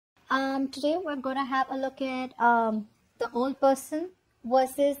Today we're gonna have a look at the old person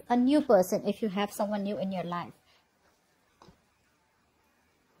versus a new person if you have someone new in your life.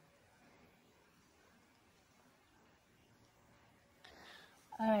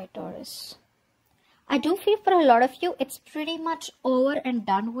 Alright, Taurus. I do feel for a lot of you, it's pretty much over and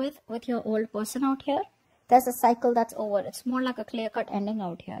done with your old person out here. There's a cycle that's over. It's more like a clear-cut ending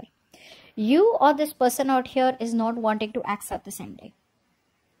out here. You or this person out here is not wanting to accept this ending.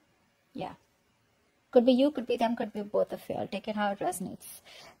 Yeah. Could be you, could be them, could be both of you. I'll take it how it resonates.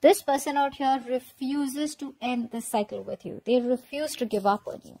 This person out here refuses to end this cycle with you. They refuse to give up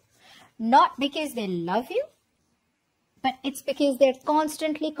on you. Not because they love you, but it's because they're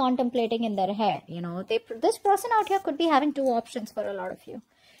constantly contemplating in their head. You know, this person out here could be having two options for a lot of you,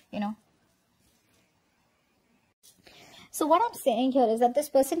 you know. So what I'm saying here is that this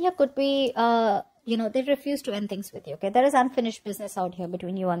person here could be, you know, they refuse to end things with you, okay? There is unfinished business out here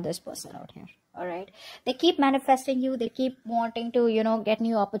between you and this person out here, all right? They keep manifesting you. They keep wanting to, you know, get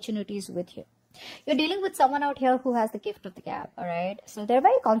new opportunities with you. You're dealing with someone out here who has the gift of the gab, all right? So they're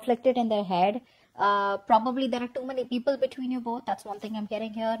very conflicted in their head. Probably there are too many people between you both. That's one thing I'm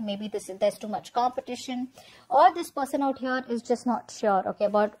getting here. Maybe there's too much competition. Or this person out here is just not sure, okay,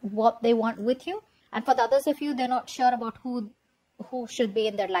 about what they want with you. And for the others of you, they're not sure about who should be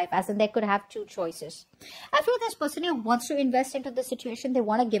in their life, as in they could have two choices. I feel this person here wants to invest into the situation. They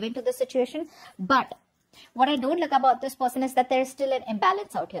want to give into the situation. But what I don't like about this person is that there's still an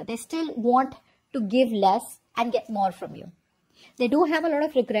imbalance out here. They still want to give less and get more from you. They do have a lot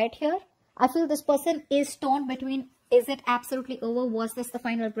of regret here. I feel this person is torn between, is it absolutely over? Was this the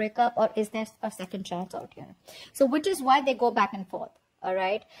final breakup, or is there a second chance out here? So which is why they go back and forth. All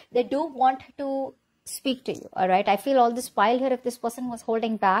right. They do want to speak to you. All right. I feel all this pile here, if this person was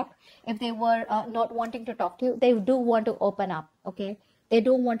holding back, if they were not wanting to talk to you, they do want to open up. Okay. They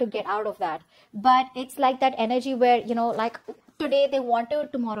don't want to get out of that. But it's like that energy where, you know, like today they want to,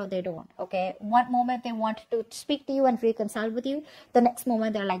 tomorrow they don't. Okay. One moment they want to speak to you and reconcile with you. The next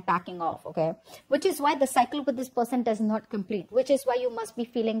moment they're like backing off. Okay. Which is why the cycle with this person does not complete. Which is why you must be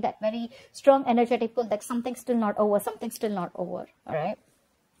feeling that very strong energetic pull, that something's still not over. Something's still not over. All right.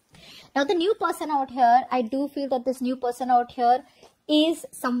 Now, the new person out here, I do feel that this new person out here is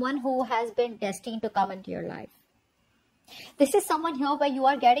someone who has been destined to come into your life. This is someone here where you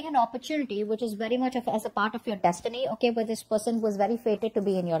are getting an opportunity, which is very much as a part of your destiny, okay, where this person was very fated to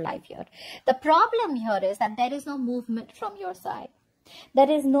be in your life here. The problem here is that there is no movement from your side.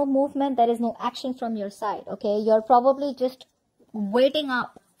 There is no movement, there is no action from your side, okay? You're probably just waiting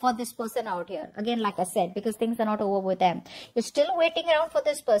up for this person out here. Again, like I said, because things are not over with them. You're still waiting around for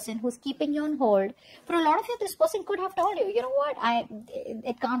this person who's keeping you on hold. For a lot of you, this person could have told you, you know what,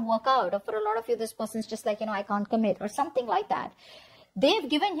 it can't work out. Or for a lot of you, this person's just like, you know, I can't commit or something like that. They've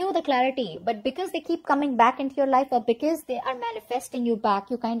given you the clarity, but because they keep coming back into your life, or because they are manifesting you back,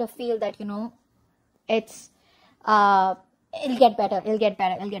 you kind of feel that, you know, it's, it'll get better, it'll get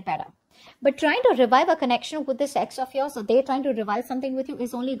better, it'll get better. But trying to revive a connection with this ex of yours, or they trying to revive something with you,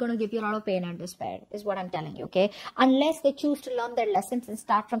 is only going to give you a lot of pain and despair, is what I'm telling you, okay? Unless they choose to learn their lessons and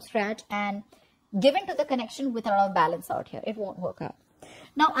start from scratch and give into the connection with a lot of balance out here. It won't work out.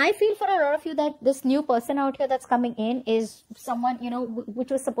 Now, I feel for a lot of you that this new person out here that's coming in is someone, you know, which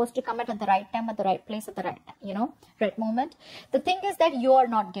was supposed to come at the right time, at the right place, at the right, you know, right moment. The thing is that you are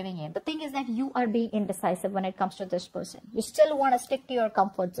not giving in. The thing is that you are being indecisive when it comes to this person. You still want to stick to your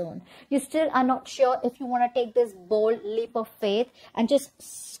comfort zone. You still are not sure if you want to take this bold leap of faith and just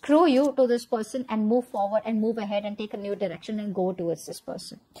screw you to this person and move forward and move ahead and take a new direction and go towards this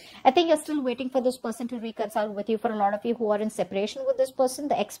person. I think you're still waiting for this person to reconcile with you. For a lot of you who are in separation with this person,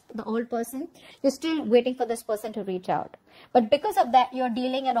 the old person, you're still waiting for this person to reach out. But because of that, you're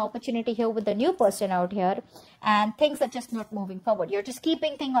dealing an opportunity here with the new person out here, and things are just not moving forward. You're just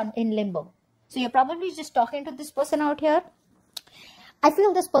keeping things in limbo. So you're probably just talking to this person out here. I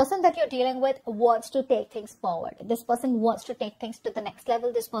feel this person that you're dealing with wants to take things forward. This person wants to take things to the next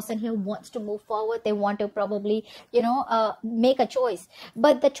level. This person here wants to move forward. They want to probably, you know, make a choice.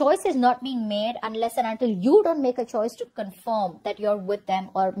 But the choice is not being made unless and until you don't make a choice to confirm that you're with them,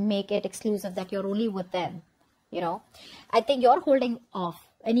 or make it exclusive that you're only with them. You know, I think you're holding off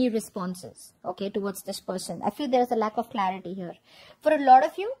any responses, okay, towards this person. I feel there's a lack of clarity here. For a lot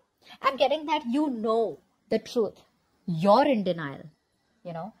of you, I'm getting that you know the truth. You're in denial.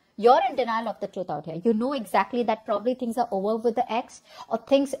 You know, you're in denial of the truth out here. You know exactly that probably things are over with the ex, or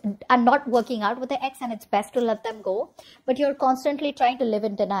things are not working out with the ex, and it's best to let them go. But you're constantly trying to live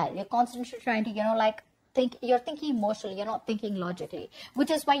in denial. You're constantly trying to, you know, like you're thinking emotionally, you're not thinking logically,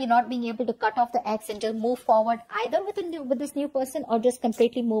 which is why you're not being able to cut off the ex and just move forward either with this new person, or just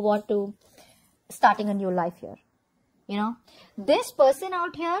completely move on to starting a new life here. You know, this person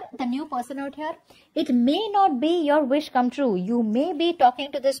out here, the new person out here, it may not be your wish come true. You may be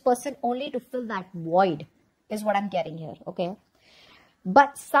talking to this person only to fill that void, is what I'm getting here. Okay.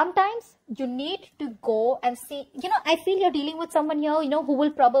 But sometimes you need to go and see, you know, I feel you're dealing with someone here, you know, who will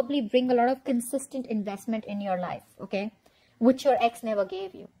probably bring a lot of consistent investment in your life, okay, which your ex never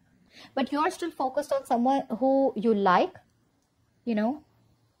gave you. But you're still focused on someone who you like, you know,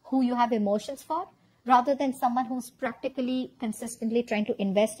 who you have emotions for, rather than someone who's practically, consistently trying to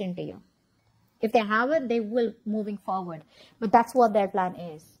invest into you. If they haven't, they will moving forward. But that's what their plan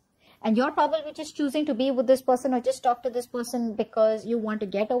is. And you're probably just choosing to be with this person or just talk to this person because you want to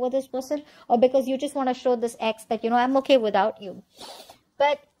get over this person, or because you just want to show this ex that, you know, I'm okay without you.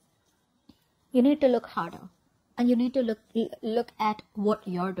 But you need to look harder, and you need to look at what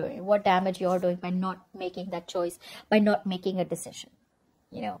you're doing, what damage you're doing by not making that choice, by not making a decision.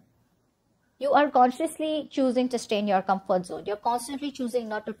 You know, you are consciously choosing to stay in your comfort zone. You're constantly choosing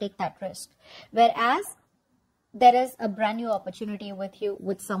not to take that risk. Whereas there is a brand new opportunity with you,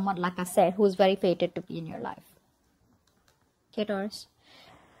 with someone, like I said, who is very fated to be in your life. Okay, Taurus.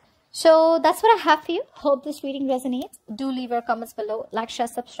 So that's what I have for you. Hope this reading resonates. Do leave your comments below, like, share,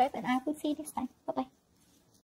 subscribe, and I will see you next time. Bye-bye.